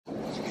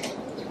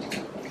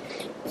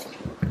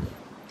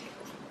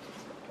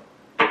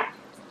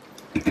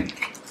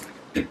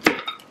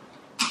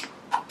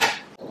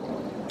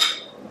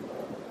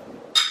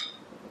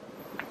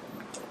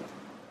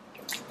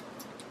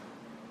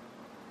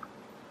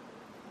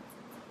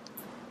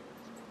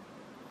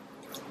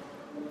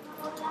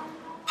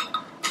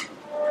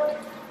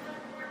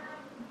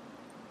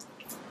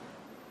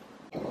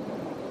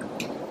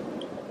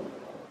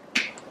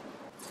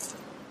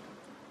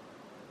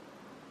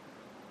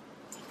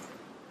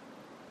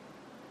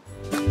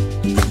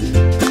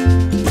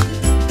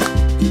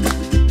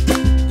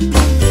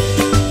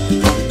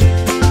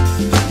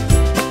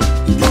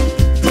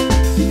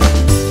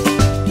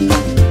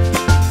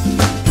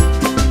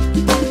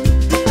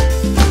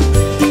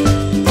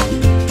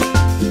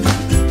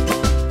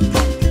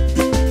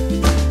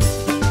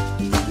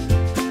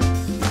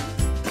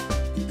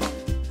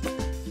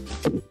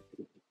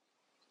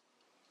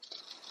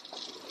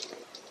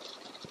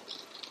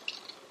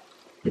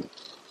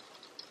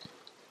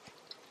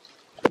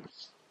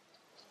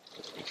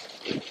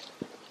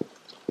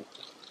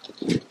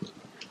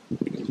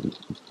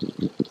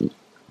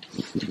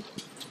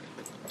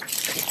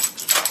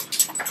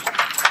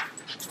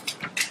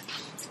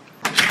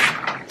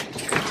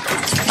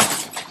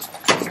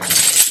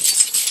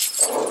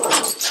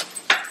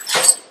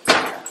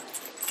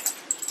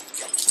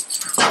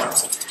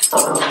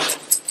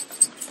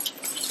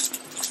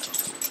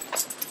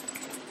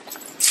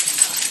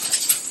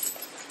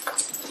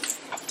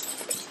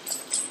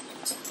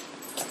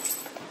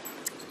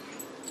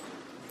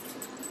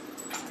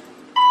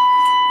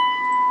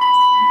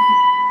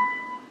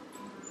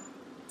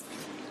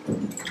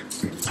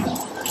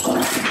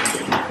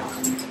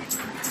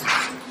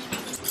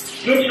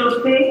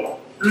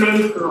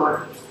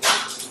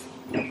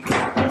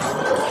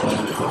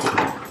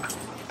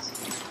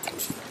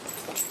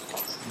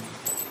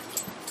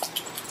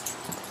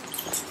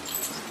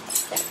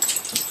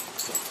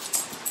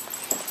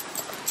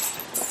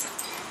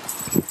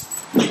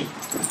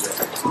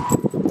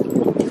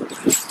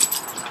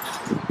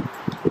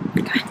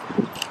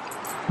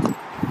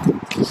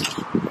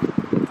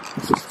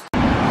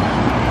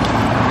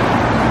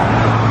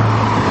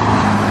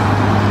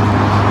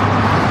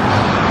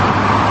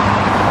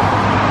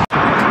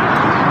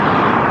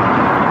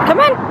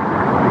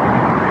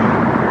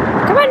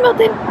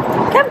Milton.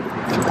 Come.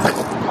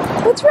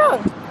 What's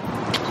wrong?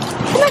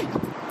 Come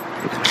on.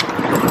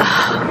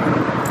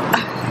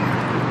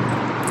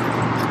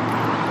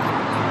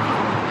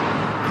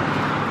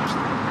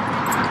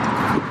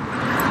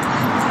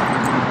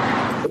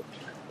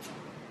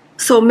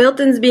 So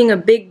Milton's being a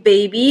big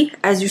baby.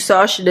 As you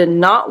saw, she did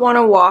not want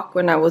to walk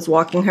when I was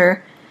walking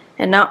her.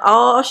 And now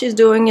all she's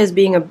doing is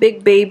being a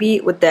big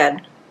baby with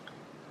Dad.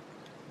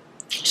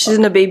 She's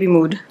in a baby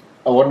mood.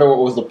 I wonder what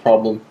was the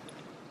problem.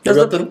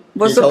 Milton,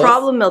 what's the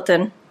problem,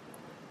 Milton?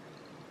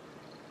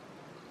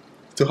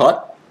 Too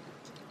hot?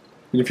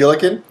 You didn't feel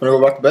like it? Wanna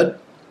go back to bed?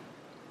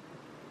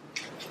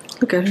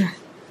 Look at her.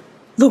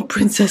 Little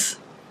princess.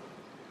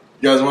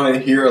 You guys want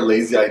to hear a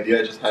lazy idea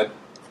I just had?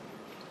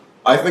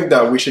 I think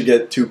that we should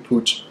get 2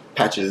 pooch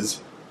patches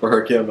for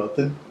Herky and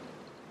Milton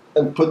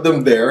and put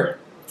them there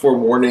for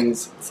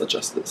mornings such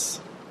as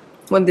this.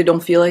 When they don't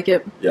feel like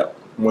it? Yeah.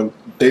 When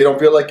they don't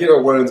feel like it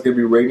or when it's going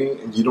to be raining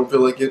and you don't feel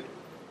like it,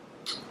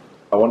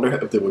 I wonder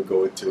if they would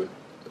go into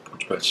the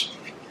pooch patch.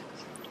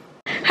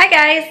 Hi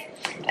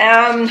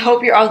guys!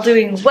 Hope you're all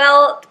doing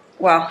well.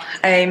 Wow,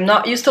 I'm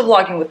not used to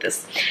vlogging with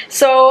this.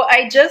 So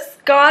I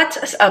just got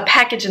a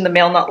package in the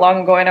mail not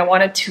long ago and I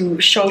wanted to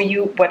show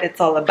you what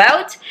it's all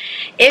about.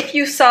 If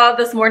you saw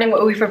this morning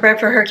what we prepared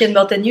for Herky and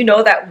Milton, you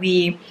know that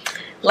we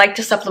like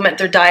to supplement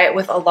their diet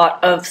with a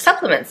lot of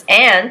supplements.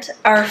 And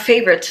our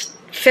favorite,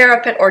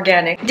 Fera Pet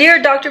Organics. Dear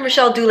Dr.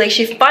 Michelle Dulé,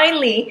 she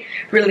finally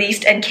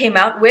released and came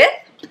out with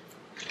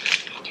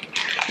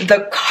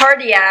the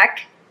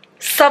cardiac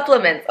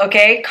supplements,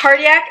 okay?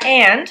 Cardiac,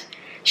 and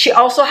she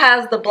also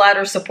has the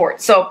bladder support.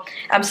 So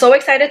I'm so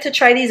excited to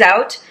try these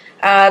out.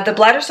 The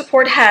bladder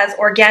support has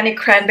organic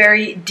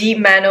cranberry,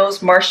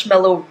 D-mannose,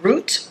 marshmallow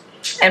root,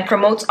 and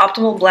promotes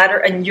optimal bladder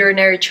and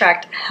urinary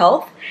tract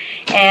health.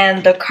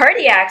 And the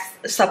cardiac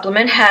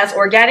supplement has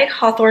organic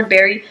hawthorn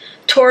berry,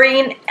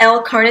 taurine,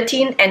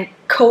 L-carnitine, and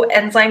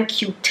coenzyme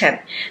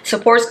Q10.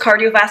 Supports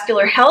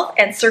cardiovascular health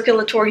and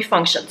circulatory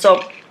function.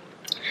 So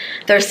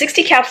there are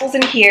 60 capsules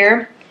in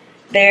here.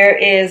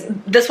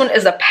 This one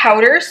is a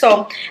powder.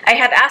 So I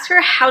had asked her,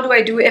 how do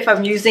I do it if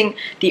I'm using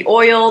the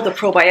oil, the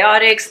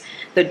probiotics,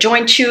 the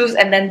joint chews,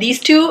 and then these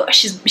two,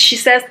 she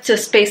says to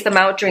space them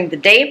out during the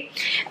day.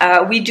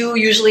 We do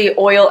usually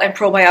oil and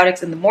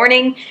probiotics in the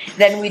morning.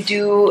 Then we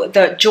do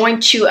the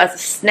joint chew as a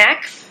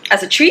snack,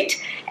 as a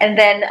treat. And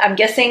then I'm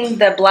guessing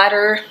the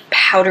bladder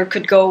powder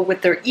could go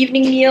with their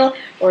evening meal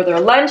or their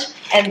lunch.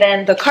 And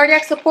then the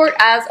cardiac support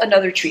as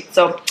another treat.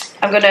 So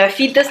I'm going to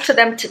feed this to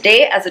them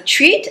today as a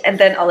treat, and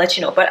then I'll let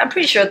you know. But I'm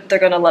pretty sure they're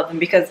going to love them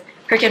because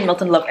Herky and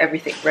Milton love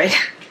everything, right?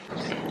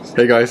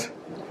 Hey guys,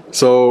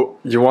 so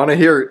you want to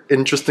hear an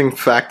interesting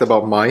fact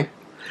about Mai?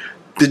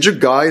 Did you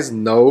guys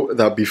know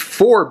that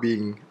before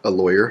being a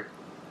lawyer,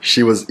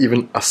 she was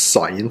even a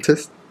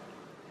scientist?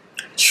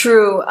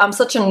 True. I'm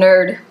such a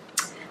nerd.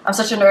 I'm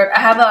such a nerd.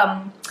 I have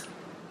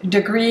a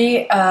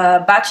degree,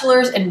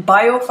 bachelor's in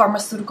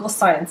biopharmaceutical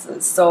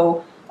sciences.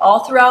 So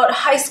all throughout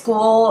high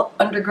school,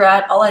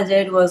 undergrad, all I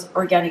did was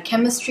organic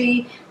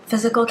chemistry,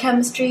 physical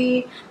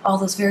chemistry, all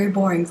those very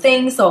boring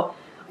things. So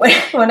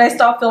when I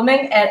stopped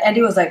filming, and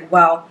Andy was like,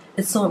 wow,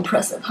 it's so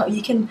impressive how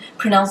you can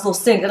pronounce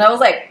those things. And I was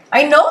like,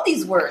 I know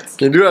these words.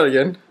 Can you do that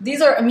again?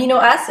 These are amino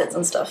acids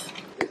and stuff.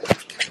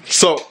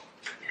 So,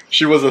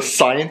 she was a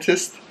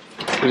scientist,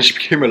 and then she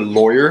became a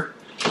lawyer,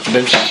 and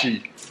then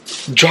she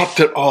dropped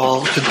it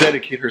all to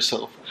dedicate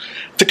herself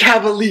to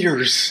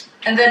Cavaliers.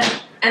 And then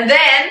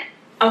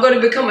I'm going to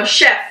become a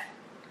chef.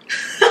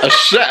 A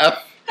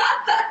chef?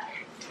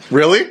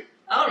 Really?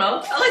 I don't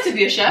know. I like to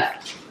be a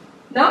chef.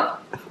 No?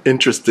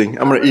 Interesting.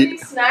 I'm gonna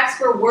eat snacks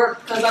for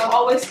work because I'm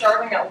always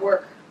starving at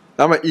work.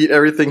 I'm gonna eat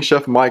everything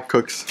Chef Mike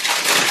cooks.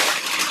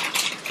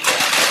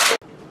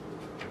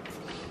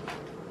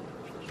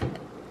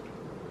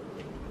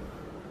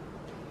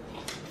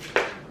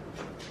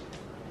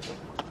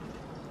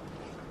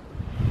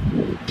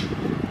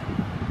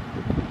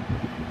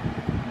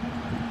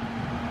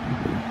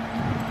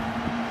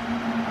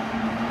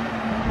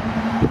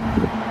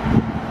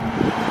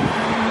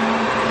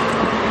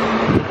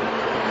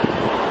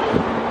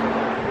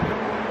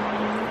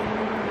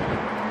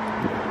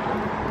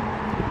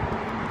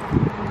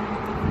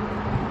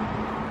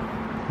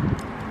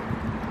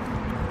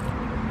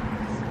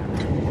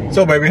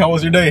 So baby, how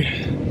was your day?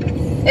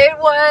 It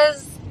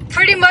was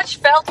pretty much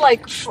felt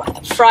like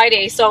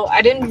Friday, so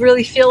I didn't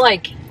really feel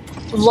like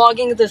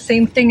vlogging the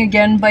same thing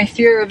again by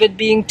fear of it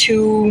being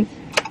too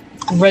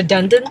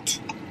redundant.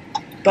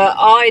 But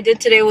all I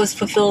did today was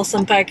fulfill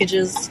some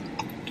packages.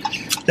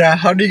 Yeah,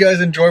 how do you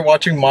guys enjoy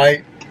watching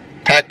my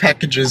pack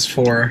packages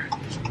for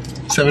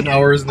 7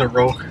 hours in a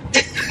row?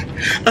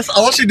 That's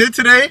all she did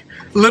today.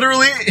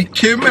 Literally,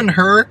 Kim and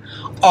her,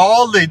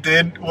 all they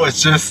did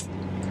was just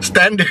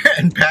stand there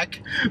and pack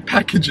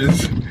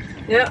packages.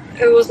 Yeah,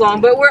 it was long,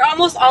 but we're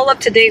almost all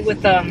up to date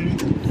with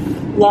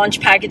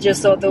launch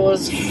packages. So there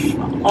was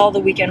all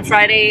the weekend,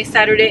 Friday,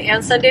 Saturday,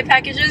 and Sunday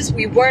packages.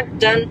 We weren't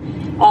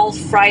done all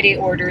Friday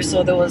orders,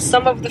 so there was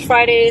some of the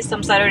Friday,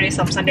 some Saturday,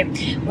 some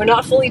Sunday. We're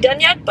not fully done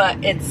yet, but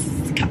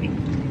it's coming.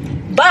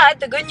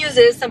 But the good news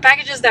is some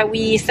packages that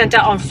we sent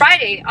out on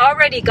Friday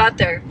already got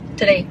there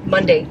today,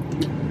 Monday,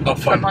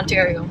 from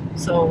Ontario.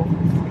 So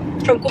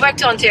from Quebec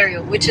to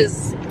Ontario, which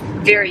is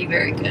very,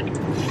 very good.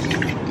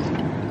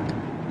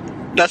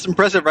 That's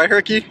impressive, right,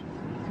 Herky? Is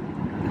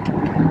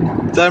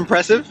that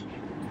impressive?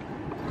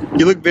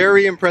 You look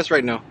very impressed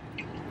right now.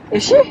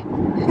 Is she?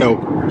 No.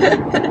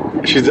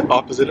 She's the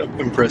opposite of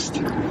impressed.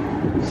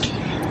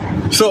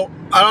 So,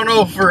 I don't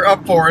know if we're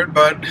up for it,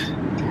 but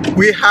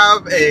we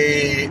have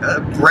a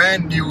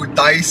brand new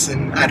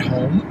Dyson at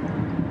home.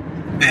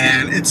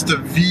 And it's the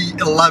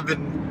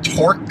V11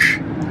 Torque.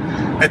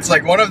 It's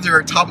like one of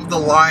their top of the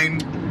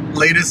line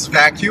latest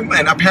vacuum.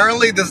 And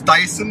apparently this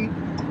Dyson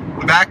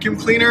vacuum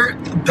cleaner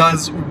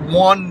does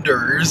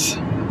wonders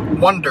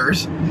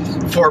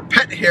for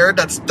pet hair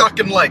that's stuck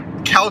in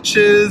like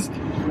couches,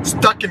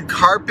 stuck in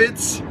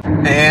carpets,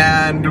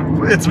 and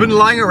it's been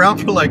lying around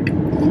for like,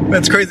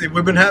 it's crazy.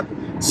 We've been having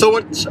so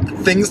many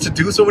things to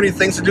do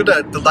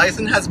that the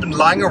Dyson has been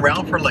lying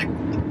around for like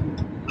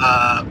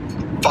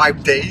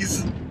 5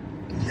 days,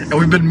 and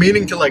we've been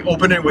meaning to like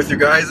open it with you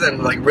guys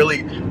and like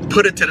really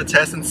put it to the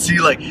test and see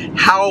like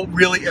how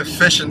really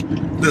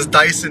efficient this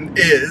Dyson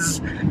is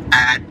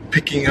at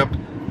picking up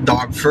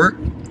dog fur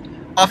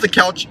off the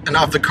couch and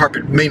off the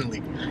carpet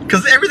mainly,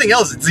 because everything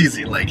else it's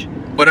easy, like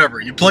whatever,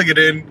 you plug it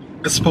in,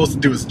 it's supposed to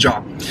do its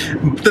job.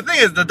 The thing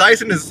is, the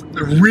Dyson is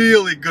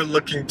really good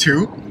looking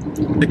too.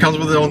 It comes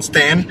with its own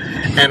stand,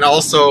 and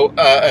also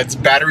its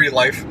battery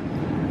life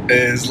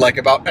is like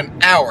about an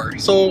hour,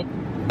 so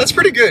that's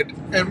pretty good.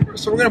 And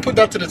so we're gonna put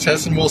that to the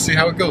test and we'll see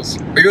how it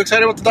goes. Are you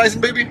excited about the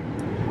Dyson, baby?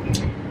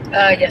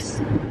 Yes.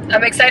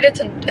 I'm excited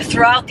to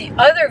throw out the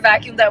other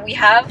vacuum that we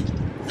have,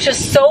 which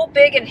is so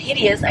big and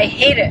hideous. I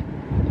hate it.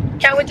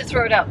 Can't wait to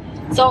throw it out.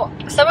 So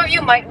some of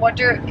you might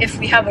wonder if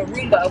we have a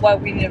Roomba, why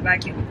we need a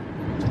vacuum.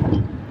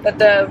 But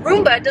the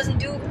Roomba doesn't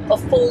do a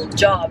full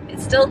job. It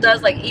still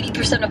does like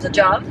 80% of the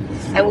job,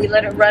 and we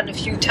let it run a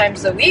few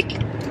times a week,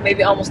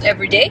 maybe almost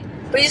every day.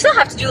 But you still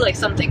have to do like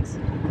some things.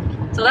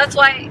 So that's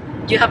why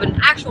you have an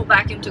actual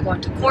vacuum to go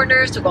into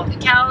corners, to go on the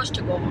couch,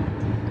 to go,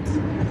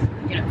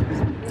 you know,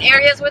 in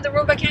areas where the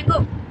Roomba can't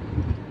go.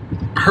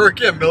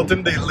 Herky and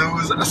Milton, they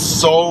lose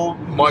so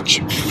much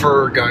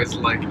fur, guys,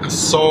 like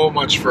so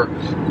much fur.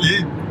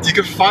 You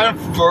can find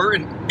fur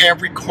in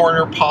every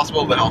corner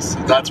possible of the house.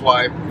 That's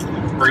why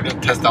we're gonna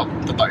test out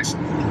the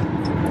Dyson.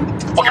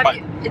 Okay,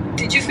 bye.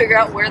 Did you figure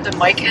out where the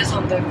mic is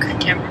on the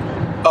camera?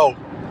 Oh,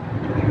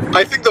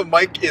 I think the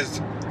mic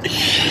is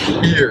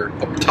here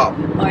up top.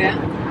 Oh yeah?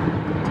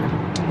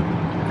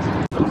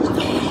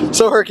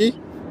 So Herky,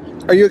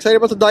 are you excited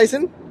about the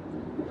Dyson?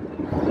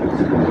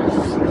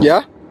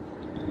 Yeah?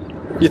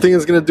 You think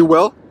it's gonna do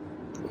well?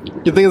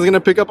 You think it's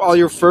gonna pick up all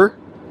your fur?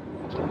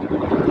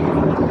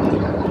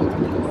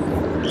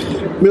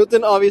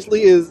 Milton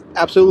obviously is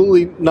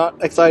absolutely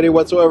not excited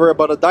whatsoever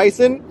about a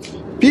Dyson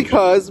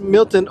because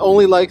Milton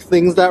only likes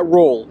things that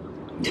roll.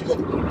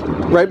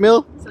 Right,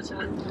 Mil?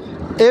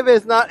 If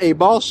it's not a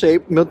ball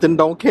shape, Milton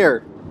don't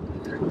care.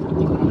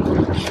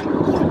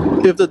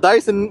 If the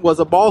Dyson was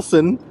a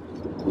Balson,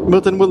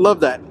 Milton would love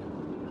that.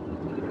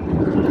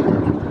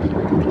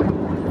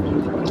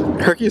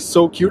 Herky is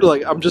so cute,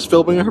 like I'm just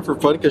filming her for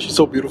fun because she's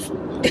so beautiful.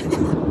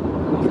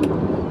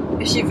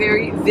 Is she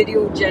very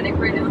videogenic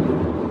right now?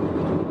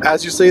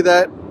 As you say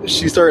that,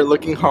 she started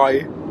looking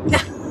high.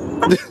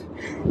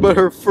 But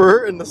her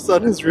fur in the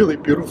sun is really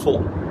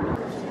beautiful.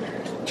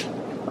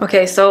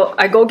 Okay, so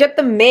I go get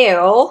the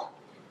mail,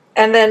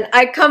 and then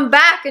I come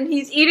back and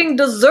he's eating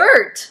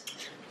dessert.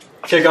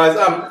 Okay guys,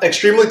 I'm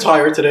extremely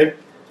tired today.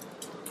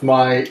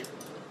 My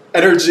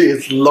energy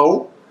is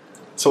low,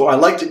 so I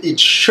like to eat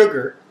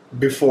sugar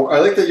before. I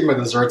like to eat my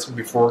desserts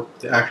before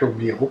the actual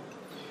meal.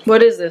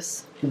 What is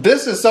this?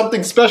 This is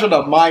something special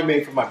that I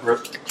made for my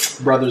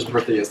brother's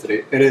birthday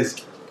yesterday. It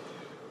is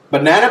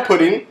banana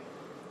pudding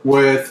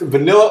with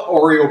vanilla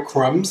Oreo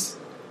crumbs,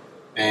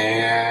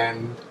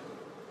 and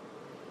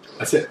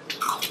that's it.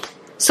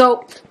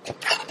 So,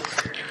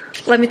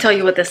 let me tell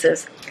you what this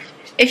is.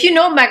 If you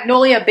know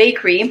Magnolia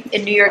Bakery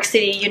in New York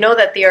City, you know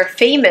that they are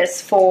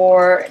famous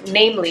for,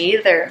 namely,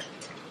 their,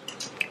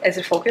 is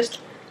it focused?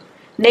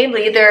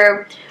 Namely,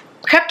 their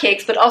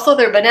cupcakes, but also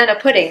their banana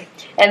pudding.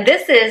 And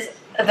this is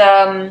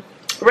the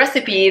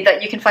recipe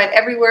that you can find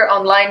everywhere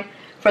online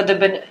for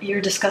the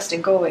you're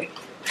disgusting, go away.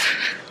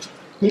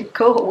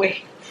 Go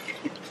away.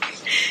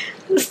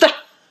 Stop.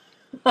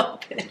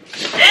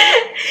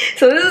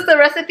 So this is the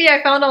recipe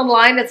I found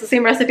online. It's the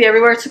same recipe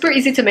everywhere. It's super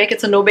easy to make.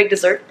 It's a no-bake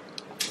dessert.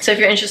 So if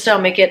you're interested,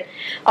 I'll make it.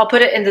 I'll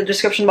put it in the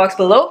description box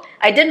below.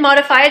 I did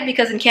modify it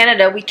because in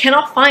Canada, we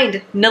cannot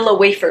find vanilla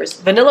wafers.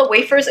 Vanilla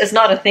wafers is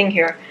not a thing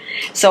here.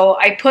 So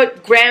I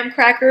put graham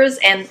crackers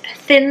and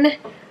thin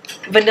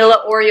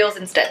vanilla Oreos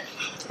instead.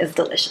 It's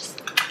delicious.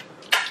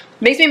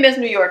 Makes me miss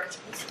New York.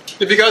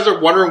 if you guys are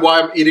wondering why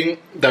I'm eating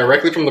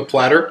directly from the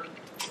platter,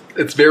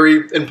 it's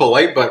very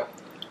impolite, but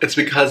it's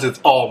because it's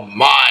all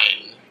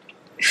mine.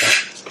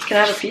 Can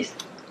I have a piece?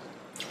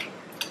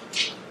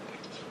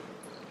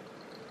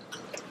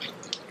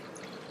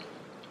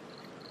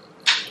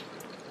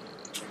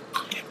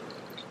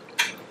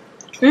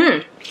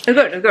 It's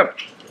good, it's good.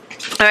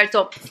 Alright,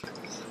 so,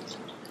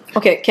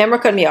 okay, camera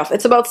cut me off.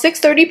 It's about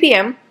 6:30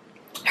 p.m.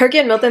 Herky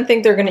and Milton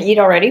think they're gonna eat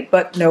already,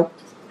 but no.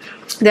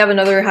 They have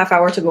another half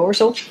hour to go or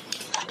so.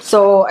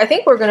 So I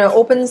think we're gonna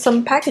open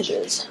some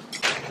packages.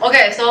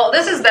 Okay, so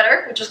this is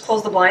better. We just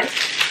closed the blinds.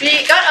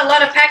 We got a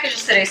lot of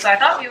packages today, so I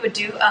thought we would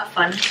do a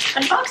fun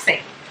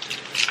unboxing.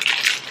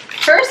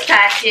 First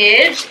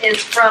package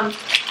is from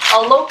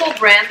a local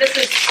brand. This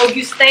is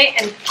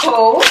Augustin &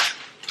 Co.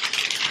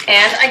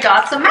 And I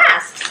got some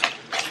masks.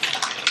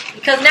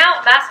 Because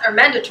now masks are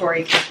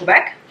mandatory for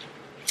Quebec.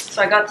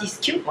 So I got these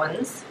cute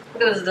ones.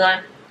 Look at this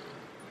design.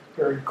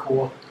 Very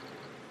cool.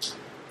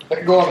 I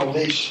could go on a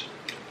leash.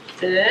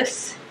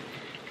 This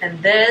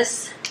and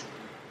this.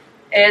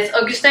 It's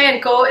Augustin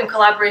 & Co. in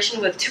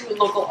collaboration with two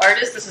local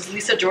artists. This is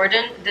Lisa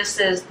Jordan. This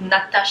is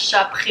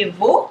Natasha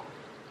Prévost.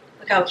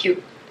 Look how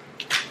cute.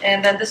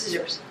 And then this is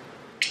yours.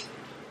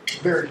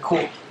 Very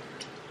cool.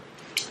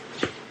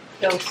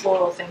 The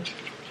floral thing.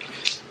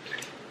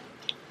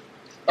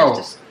 Oh,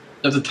 you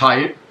have to tie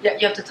it? Yeah,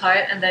 you have to tie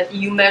it and then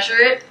you measure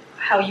it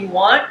how you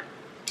want.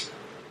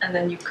 And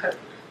then you cut.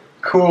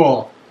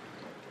 Cool.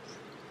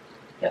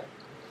 Yep.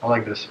 I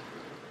like this.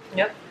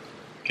 Yep.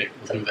 Okay,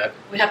 we'll do that.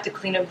 We have to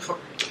clean it before.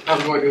 How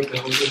do I do that?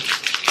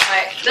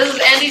 Alright, this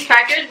is Andy's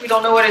package. We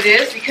don't know what it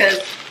is because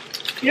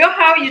you know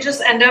how you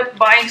just end up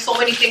buying so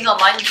many things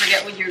online and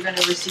forget what you're going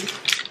to receive?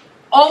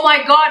 Oh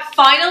my god,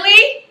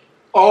 finally?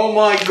 Oh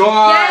my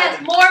god!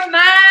 Yes, more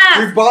masks!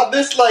 We bought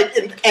this like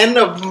in end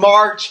of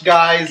March,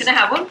 guys. Can I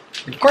have one?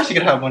 Of course you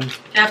can have one.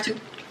 I have to. You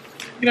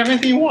can have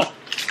anything you want.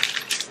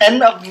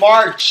 End of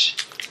March.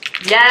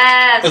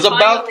 Yes, it's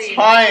finally.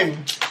 About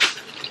time.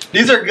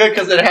 These are good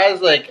because it has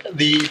like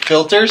the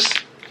filters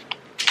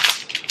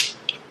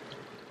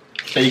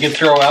that you can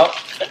throw out.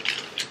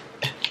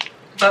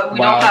 But we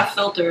don't have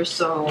filters,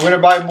 so... We're gonna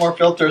buy more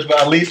filters, but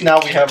at least now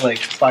we have like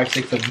 5,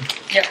 6 of them.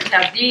 Yep, we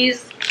have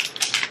these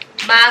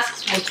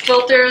masks with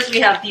filters.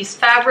 We have these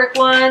fabric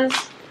ones.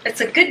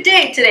 It's a good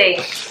day today.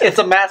 It's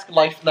a mask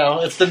life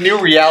now. It's the new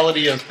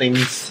reality of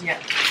things. Yeah.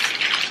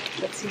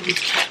 Let's see these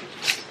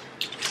packages.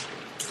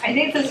 I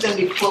think this is gonna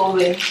be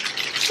clothing.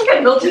 Look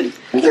at Milton.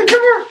 Milton,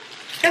 come here.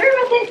 Come here,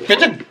 Milton.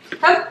 Milton.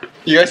 Come.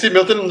 You guys see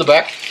Milton in the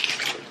back?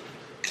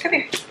 Come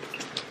here.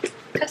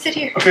 Come sit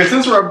here. Okay,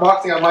 since we're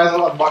unboxing, I might as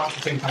well unbox at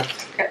the same time.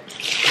 Okay.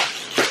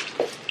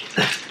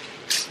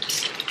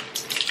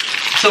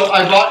 So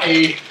I bought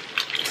a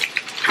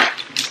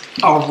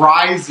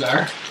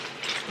riser.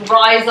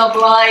 Riser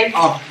blind.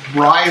 A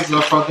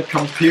riser for the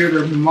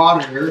computer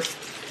monitor.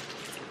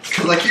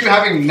 Because I keep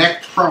having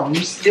neck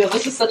crumbs. Yo,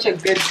 this is such a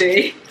good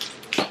day.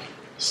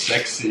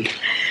 Sexy.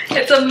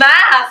 It's a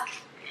mask.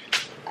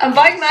 I'm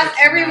buying masks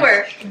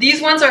everywhere.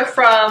 These ones are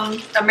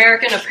from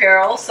American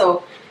Apparel,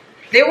 so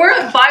they were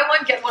buy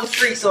one, get one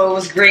free, so it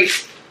was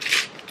great.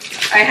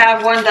 I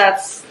have one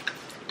that's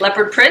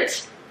leopard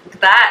print. Look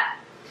at that.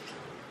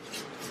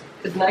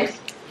 It's nice.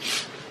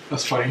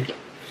 That's funny.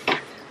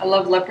 I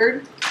love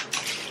leopard.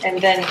 And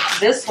then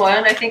this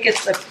one, I think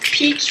it's a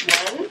peach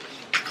one.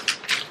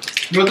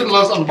 Milton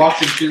loves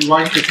unboxing too.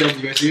 Why don't you tell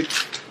you guys, dude?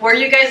 Where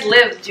you guys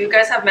live, do you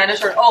guys have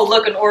mandatory? Oh,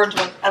 look, an orange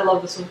one. I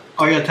love this one.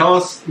 Oh yeah, tell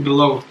us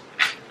below.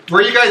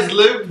 Where you guys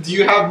live, do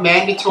you have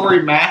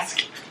mandatory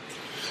masks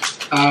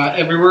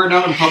everywhere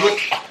now in public?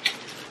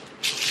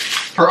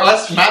 For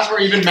us, masks are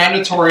even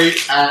mandatory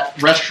at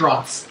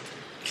restaurants.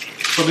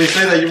 So they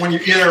say that when you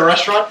eat at a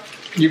restaurant,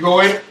 you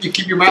go in, you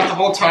keep your mask the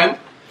whole time,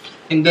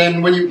 and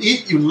then when you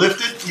eat, you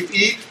lift it, you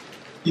eat,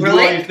 you do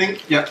all you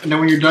think, yeah, and then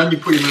when you're done, you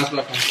put your mask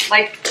back on.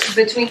 Like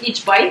between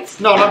each bite?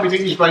 No, not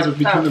between each bite, but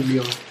between the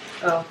meal.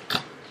 Oh.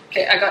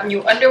 Okay, I got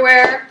new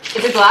underwear.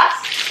 Is it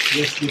glass?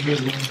 Yes, give me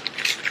one.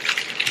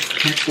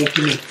 Can't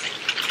open it.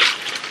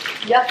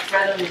 Yep,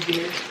 right on the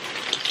beard.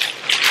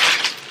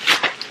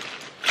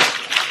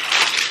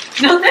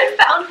 Milton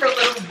found her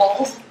little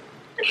balls.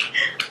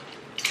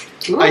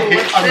 Ooh, I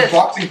hate what's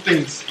unboxing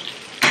things.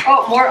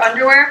 Oh, more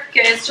underwear?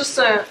 Okay, it's just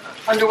a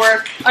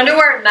underwear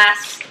and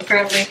masks,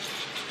 apparently.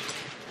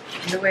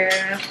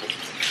 Underwear.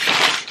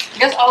 I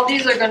guess all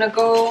these are gonna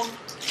go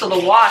to the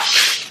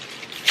wash.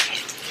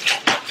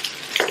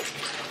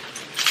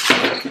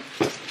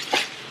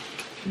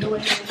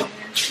 Underwear.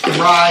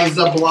 Rise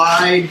up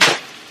wide.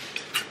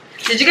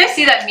 Did you guys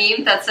see that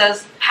meme that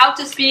says how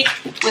to speak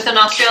with an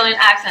Australian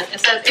accent? It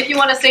says if you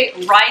want to say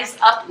rise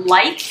up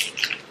light,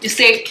 you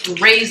say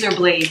razor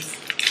blades.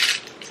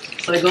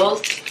 So it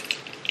goes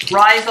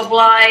rise up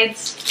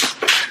blades.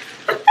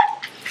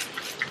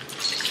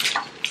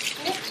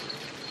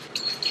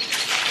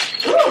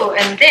 Ooh,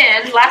 and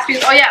then last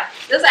piece. Oh yeah,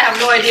 this I have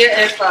no idea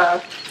if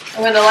I'm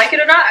gonna like it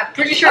or not. I'm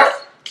pretty sure.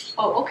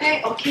 Oh,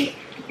 okay,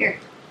 here.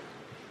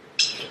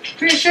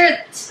 Pretty sure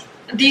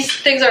these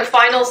things are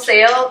final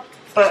sale,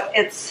 but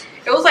it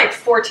was like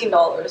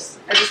 $14.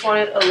 I just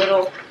wanted a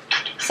little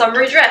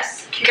summery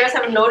dress. If you guys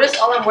haven't noticed,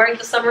 all I'm wearing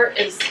this summer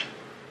is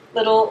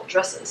little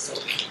dresses.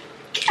 So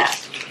yeah,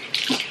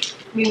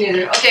 me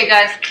neither. Okay,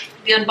 guys,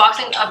 the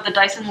unboxing of the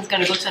Dyson is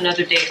gonna go to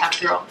another day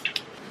after all.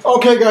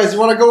 Okay, guys, you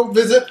want to go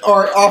visit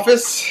our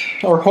office,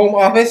 our home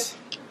office?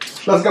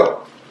 Let's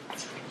go.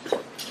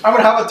 I'm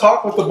gonna have a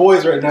talk with the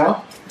boys right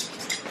now.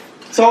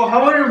 So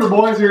how many of the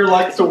boys here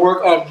likes to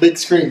work on big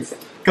screens?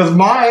 Because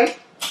my,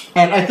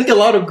 and I think a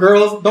lot of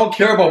girls don't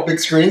care about big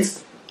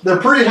screens. They're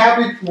pretty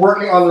happy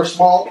working on their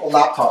small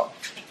laptop.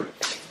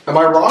 Am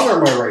I wrong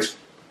or am I right?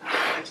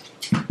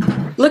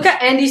 Look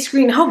at Andy's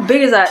screen. How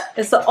big is that?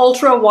 It's the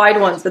ultra wide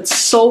ones. That's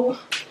so...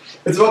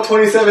 It's about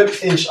 27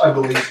 inch, I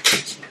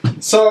believe.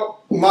 So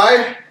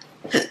my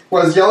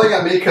was yelling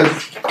at me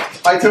because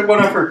I took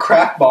one of her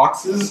craft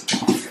boxes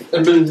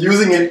and been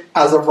using it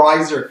as a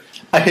riser.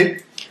 I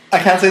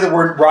can't say the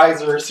word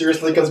riser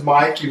seriously because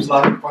Maya keeps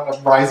laughing fun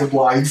of riser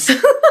blinds.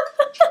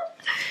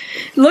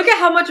 Look at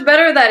how much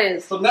better that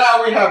is. So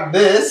now we have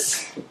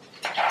this,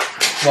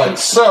 like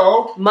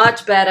so.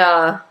 Much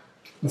better.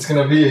 It's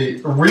gonna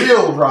be a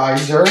real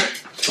riser.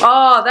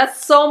 Oh,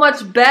 that's so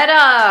much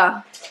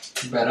better.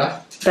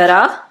 Better.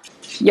 Better?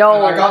 Yo.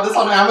 And I got this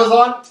on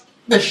Amazon.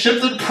 They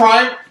shipped it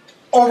Prime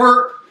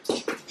over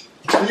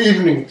the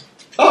evening.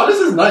 Oh, this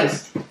is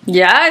nice.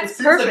 Yeah,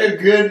 it's perfect. Like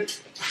a good.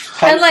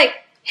 And like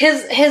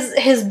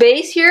his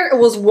base here, it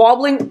was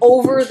wobbling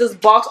over this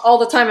box all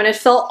the time, and it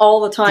fell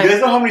all the time. Do you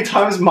guys know how many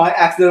times I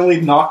accidentally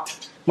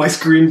knocked my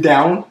screen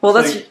down? Well,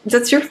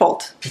 that's your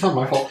fault. It's not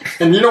my fault.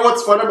 And you know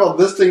what's fun about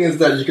this thing is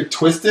that you could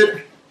twist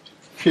it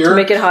here To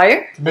make it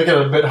higher. To make it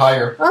a bit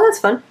higher. Oh, that's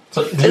fun.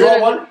 So do you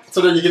want one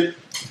so that you can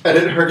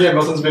edit Herky and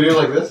Milton's video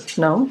like this?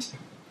 No.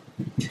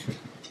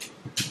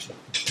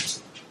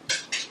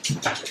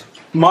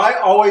 Mai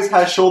always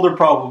has shoulder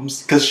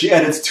problems because she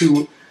edits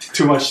too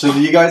much. So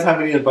do you guys have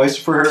any advice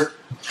for her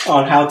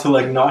on how to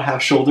like not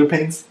have shoulder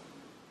pains?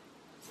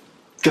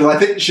 Because I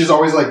think she's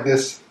always like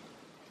this.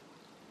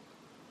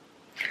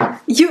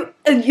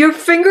 Your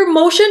finger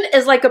motion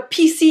is like a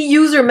PC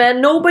user,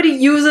 man. Nobody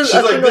uses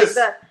she's a thing like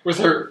that. With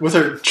her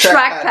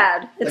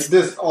trackpad. It's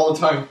like this all the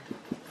time.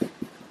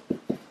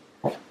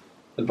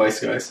 Advice,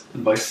 guys.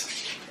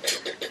 Advice.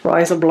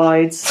 Rise of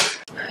Blides.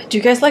 Do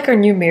you guys like our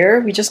new mirror?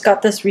 We just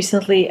got this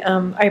recently.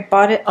 I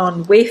bought it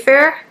on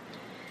Wayfair.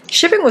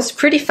 Shipping was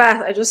pretty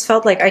fast. I just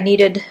felt like I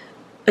needed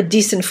a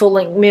decent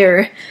full-length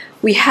mirror.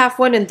 We have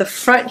one in the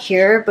front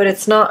here, but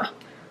it's not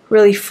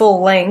really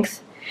full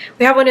length.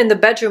 We have one in the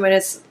bedroom and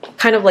it's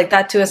kind of like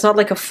that too. It's not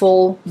like a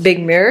full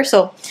big mirror.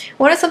 So I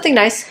wanted something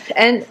nice,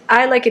 and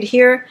I like it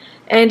here.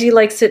 Andy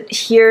likes it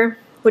here.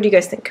 What do you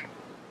guys think?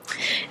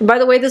 And by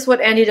the way, this is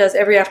what Andy does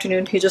every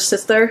afternoon. He just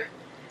sits there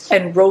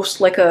and roasts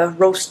like a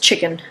roast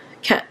chicken.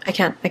 I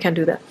can't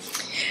do that.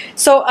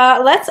 So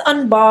let's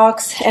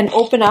unbox and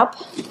open up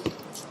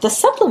the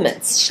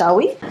supplements, shall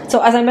we?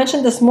 So as I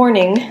mentioned this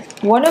morning,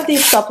 one of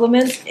these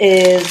supplements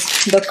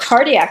is the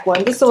cardiac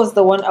one. This was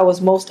the one I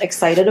was most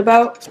excited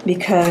about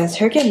because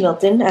Herky and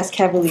Milton, as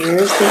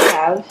Cavaliers, they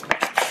have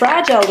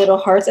fragile little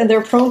hearts and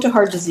they're prone to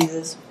heart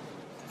diseases.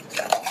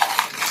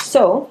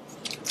 So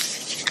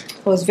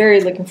I was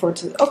very looking forward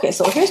to it. Okay,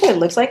 so here's what it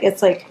looks like.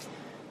 It's like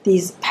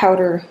these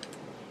powder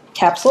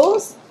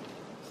capsules.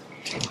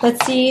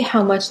 Let's see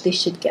how much they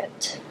should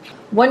get.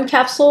 1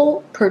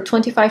 capsule per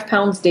 25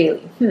 pounds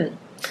daily.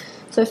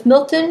 So if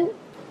Milton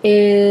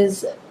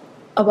is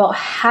about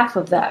half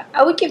of that,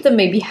 I would give them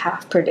maybe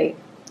half per day,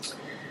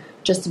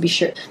 just to be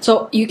sure.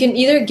 So you can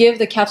either give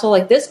the capsule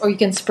like this, or you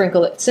can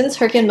sprinkle it. Since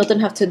Herky and Milton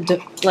have to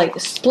like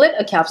split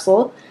a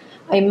capsule,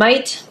 I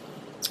might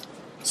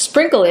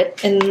sprinkle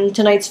it in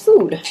tonight's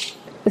food.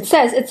 It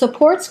says it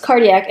supports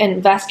cardiac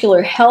and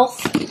vascular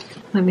health.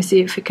 Let me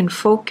see if it can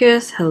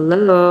focus.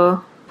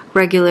 Hello.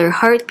 Regular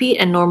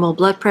heartbeat and normal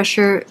blood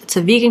pressure. It's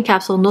a vegan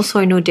capsule, no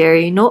soy, no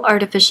dairy, no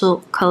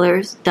artificial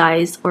colors,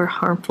 dyes, or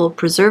harmful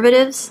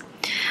preservatives.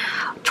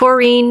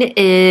 Taurine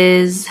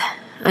is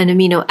an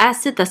amino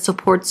acid that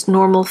supports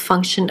normal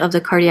function of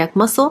the cardiac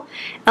muscle.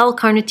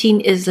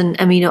 L-carnitine is an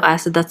amino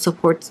acid that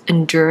supports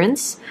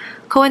endurance.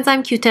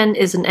 Coenzyme Q10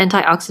 is an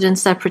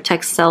antioxidant that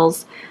protects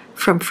cells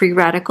from free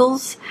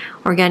radicals.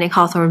 Organic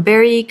hawthorn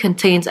berry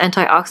contains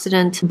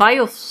antioxidant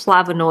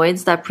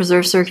bioflavonoids that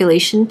preserve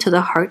circulation to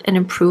the heart and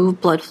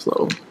improve blood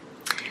flow.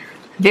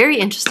 Very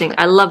interesting.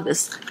 I love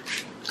this.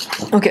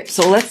 Okay,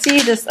 so let's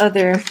see this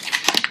other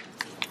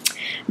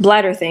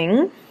bladder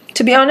thing.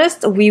 To be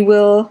honest, we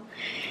will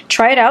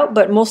try it out,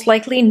 but most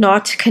likely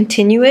not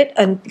continue it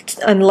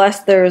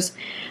unless there's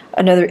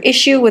another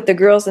issue with the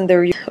girls and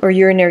their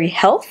urinary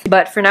health.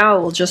 But for now,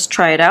 we'll just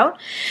try it out.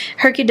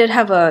 Herky did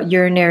have a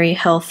urinary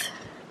health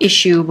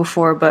issue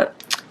before, but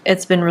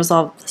it's been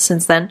resolved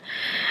since then.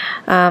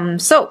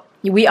 So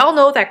we all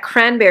know that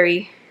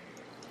cranberry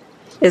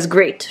is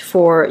great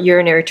for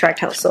urinary tract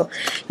health. So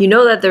you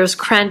know that there's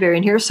cranberry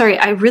in here. Sorry,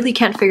 I really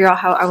can't figure out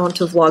how I want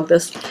to vlog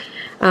this.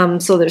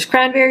 So there's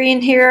cranberry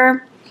in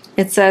here.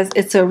 It says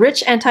it's a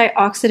rich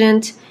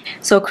antioxidant.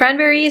 So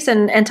cranberry is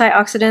an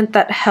antioxidant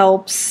that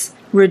helps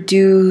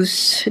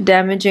reduce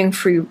damaging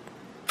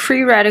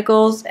free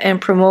radicals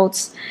and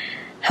promotes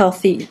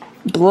healthy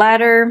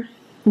bladder.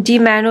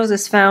 D-mannose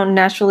is found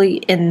naturally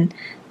in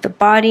the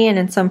body and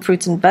in some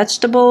fruits and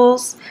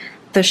vegetables.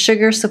 The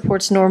sugar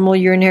supports normal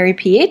urinary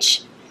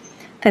pH.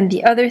 Then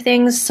the other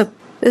things,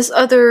 this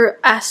other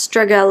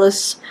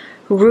astragalus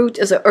root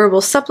is a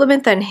herbal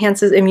supplement that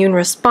enhances immune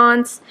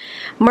response.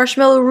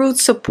 Marshmallow root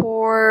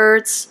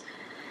supports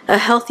a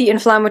healthy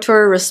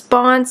inflammatory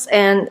response,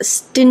 and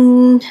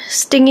stinging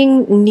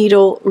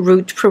needle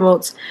root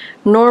promotes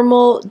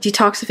normal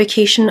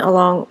detoxification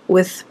along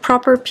with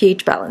proper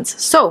pH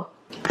balance. So,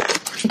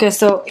 okay,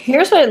 so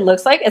here's what it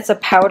looks like. It's a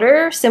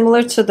powder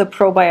similar to the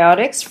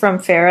probiotics from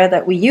Fera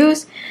that we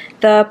use.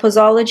 The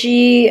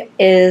posology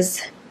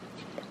is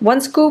 1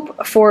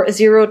 scoop for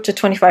 0 to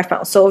 25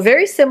 pounds. So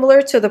very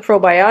similar to the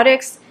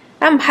probiotics.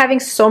 I'm having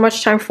so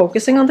much time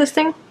focusing on this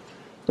thing.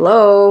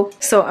 Hello.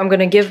 So I'm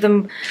gonna give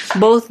them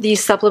both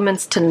these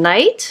supplements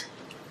tonight.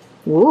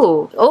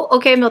 Ooh. Oh,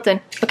 okay,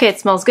 Milton. Okay, it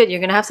smells good. You're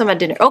gonna have some at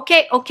dinner.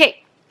 Okay,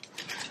 okay.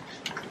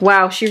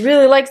 Wow, she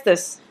really likes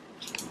this.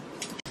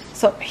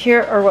 So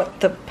here are what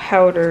the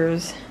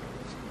powders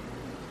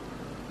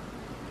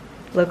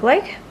look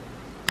like.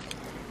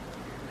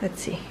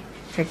 Let's see.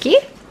 Ricky?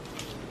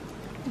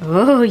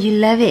 Oh, you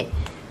love it.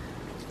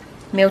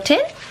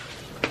 Milton?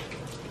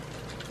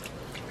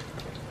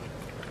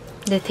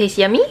 Does it taste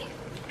yummy?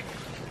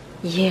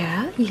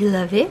 Yeah, you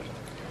love it.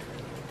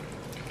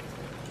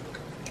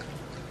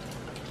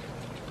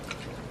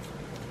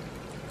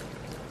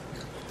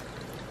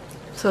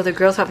 So the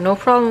girls have no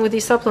problem with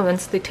these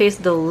supplements. They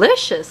taste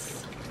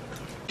delicious.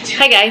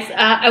 Hi guys,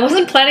 I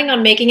wasn't planning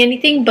on making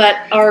anything, but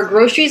our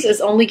groceries is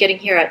only getting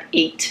here at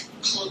 8.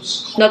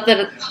 Not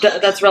that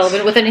that's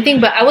relevant with anything,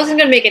 but I wasn't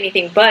gonna make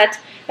anything. But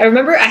I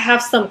remember I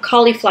have some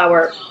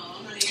cauliflower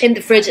in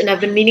the fridge, and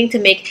I've been meaning to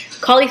make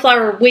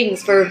cauliflower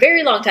wings for a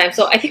very long time.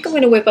 So I think I'm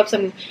gonna whip up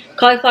some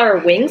cauliflower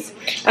wings.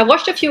 I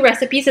watched a few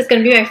recipes. It's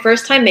gonna be my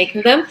first time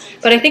making them,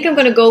 but I think I'm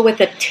gonna go with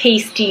a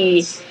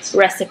tasty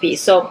recipe.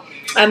 So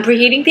I'm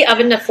preheating the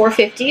oven at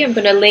 450. I'm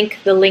gonna link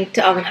the link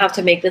to oven how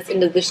to make this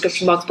in the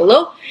description box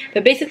below.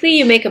 But basically,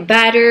 you make a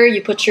batter,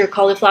 you put your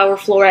cauliflower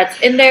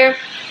florets in there,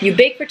 you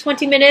bake for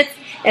 20 minutes,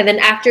 and then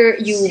after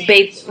you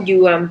baste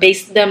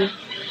them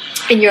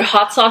in your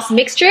hot sauce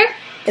mixture,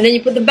 and then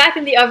you put them back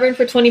in the oven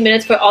for 20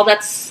 minutes for all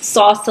that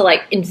sauce to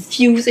like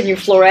infuse in your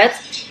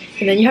florets,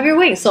 and then you have your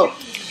wings. So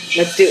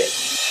let's do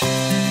it.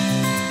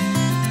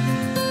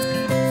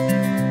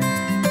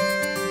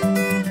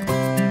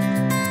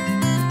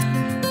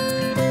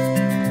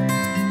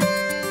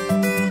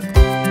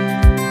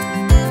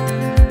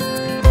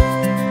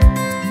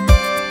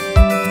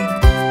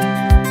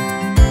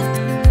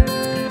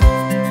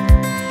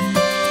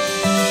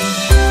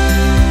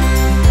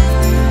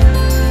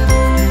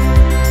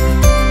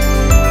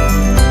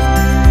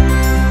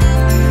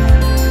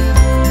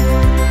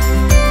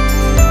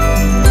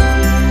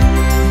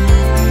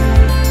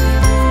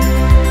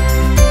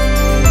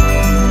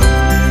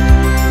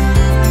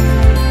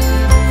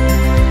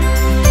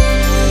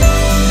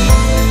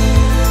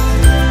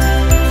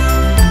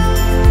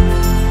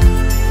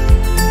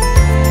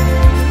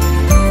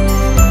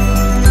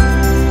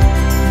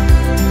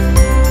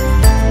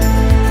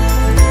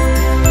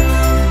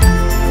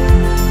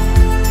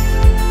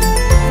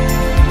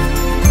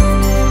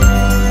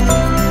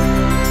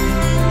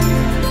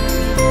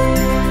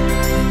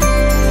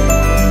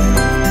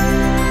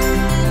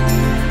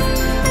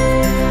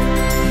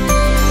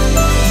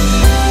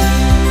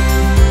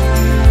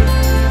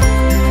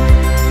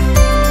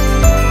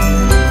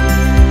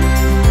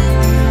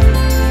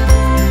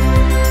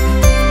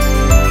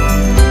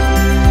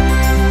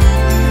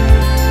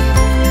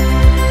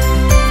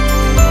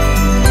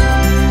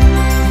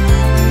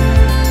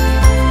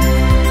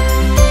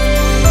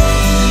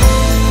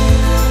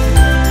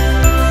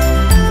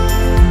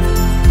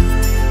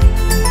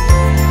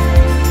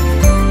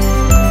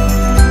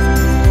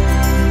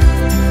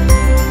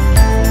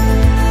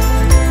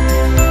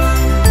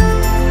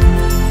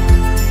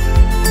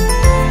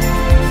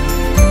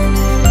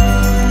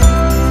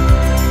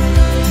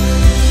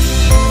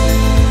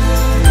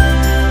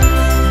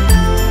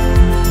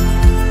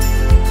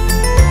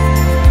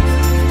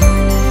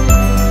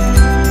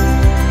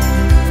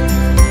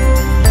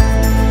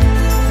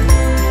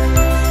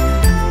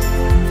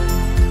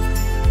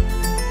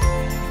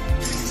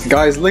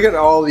 Guys, look at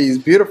all these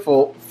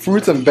beautiful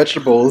fruits and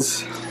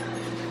vegetables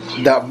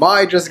that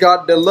Mai just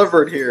got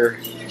delivered here.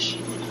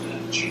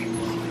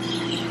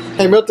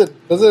 Hey Milton,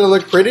 doesn't it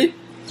look pretty?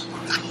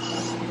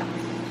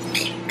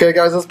 Okay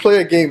guys, let's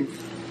play a game.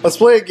 Let's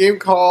play a game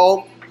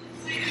called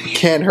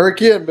Can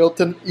Herky and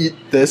Milton Eat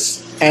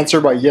This? Answer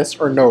by yes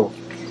or no.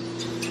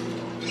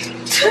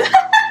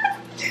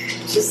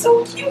 She's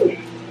so cute.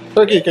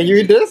 Herky, can you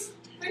eat this?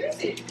 What is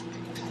it?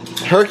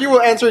 Herky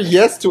will answer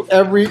yes to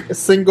every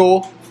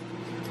single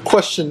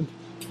question.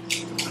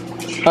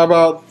 How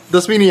about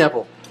this mini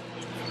apple?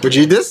 Would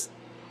you eat this?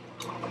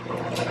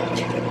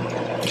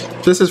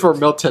 This is for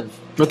Milton.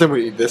 Milton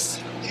would eat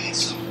this.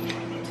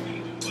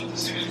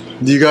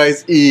 Do you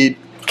guys eat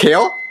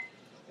kale?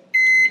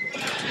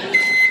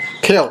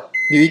 Kale.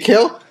 Do you eat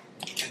kale?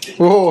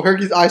 Whoa,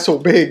 Herky's eyes so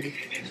big.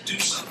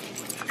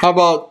 How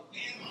about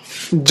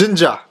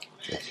ginger?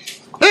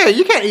 Hey,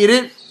 you can't eat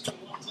it.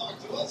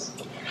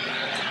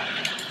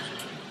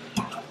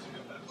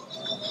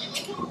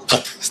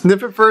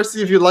 Sniff it first,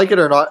 see if you like it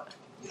or not.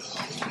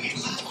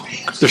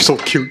 They're so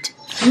cute.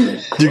 Do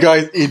you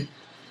guys eat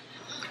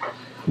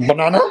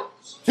banana?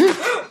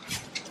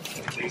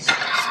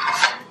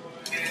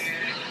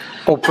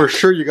 Oh, for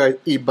sure you guys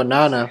eat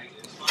banana.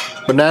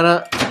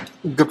 Banana,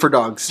 good for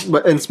dogs,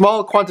 but in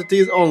small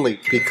quantities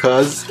only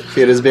because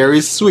it is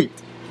very sweet.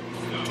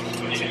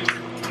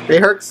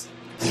 Hey, Herx?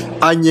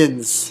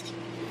 Onions.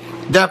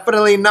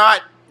 Definitely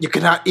not. You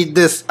cannot eat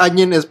this.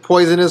 Onion is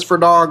poisonous for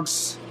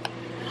dogs.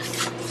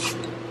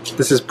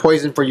 This is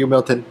poison for you,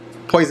 Milton.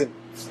 Poison.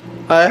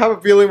 I have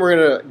a feeling we're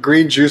gonna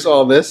green juice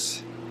all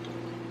this.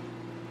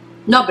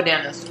 Not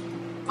bananas.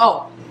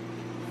 Oh.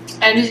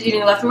 And he's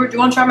eating leftover. Do you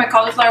want to try my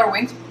cauliflower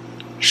wings?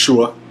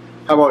 Sure.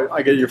 How about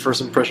I get your first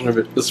impression of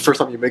it? This is the first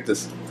time you make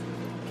this.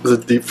 Is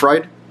it deep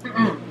fried?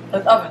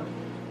 It's oven.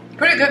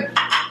 Pretty good.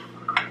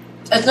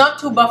 It's not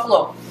too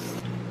buffalo.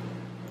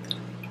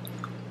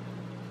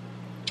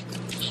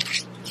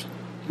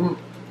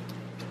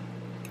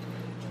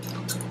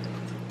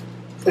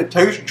 It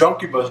tastes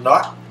junky, but it's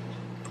not.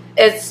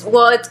 It's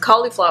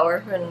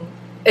cauliflower and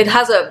it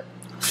has a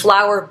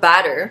flour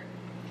batter.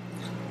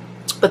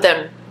 But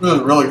then This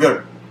is really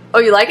good. oh,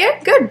 you like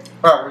it? Good.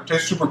 Yeah, it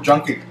tastes super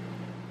junky.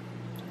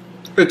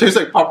 It tastes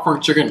like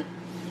popcorn chicken.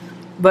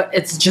 But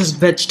it's just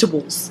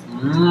vegetables.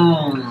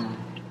 Mmm.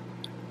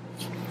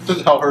 This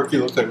is how Herky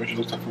looks like when she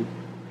looks at food.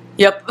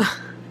 Yep.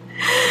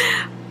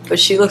 But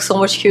she looks so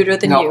much cuter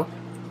than you.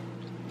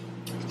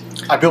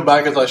 I feel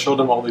bad because I showed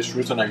them all these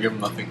fruits and I give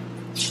them nothing.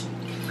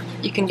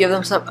 You can give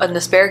them an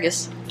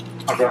asparagus.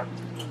 Okay.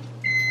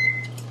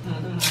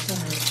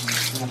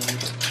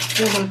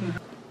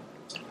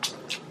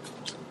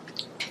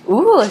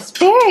 Ooh,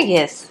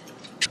 asparagus.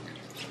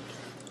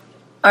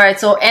 Alright,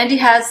 so Andy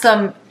has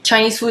some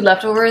Chinese food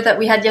leftover that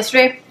we had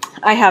yesterday.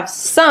 I have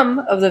some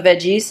of the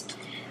veggies.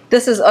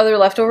 This is other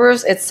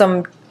leftovers. It's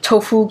some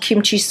tofu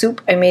kimchi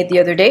soup I made the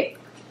other day.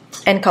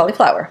 And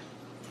cauliflower.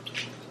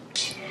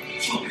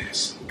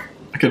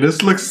 Okay,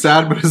 this looks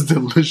sad, but it's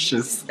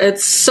delicious.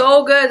 It's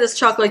so good, this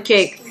chocolate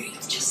cake.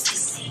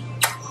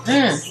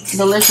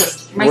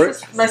 Delicious.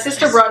 My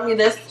sister brought me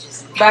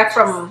this back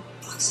from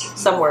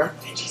somewhere.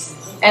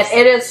 And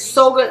it is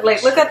so good.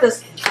 Like, look at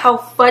this, how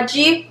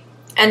fudgy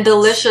and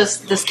delicious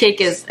this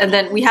cake is. And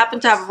then we happen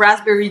to have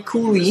raspberry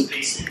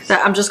coulis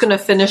that I'm just going to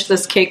finish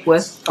this cake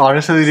with.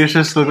 Honestly, these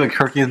just look like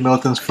Herky and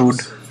Milton's food.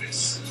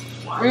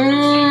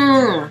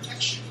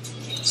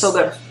 So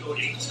good.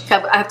 Okay,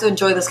 I have to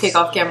enjoy this cake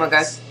off camera,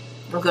 guys.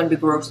 It's going to be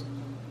gross.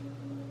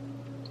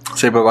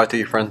 Say bye-bye to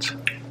your friends.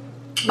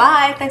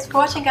 Bye. Thanks for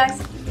watching, guys.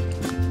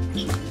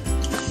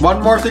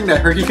 One more thing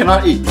that Herky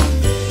cannot eat.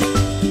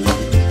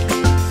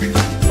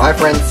 Bye,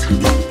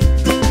 friends.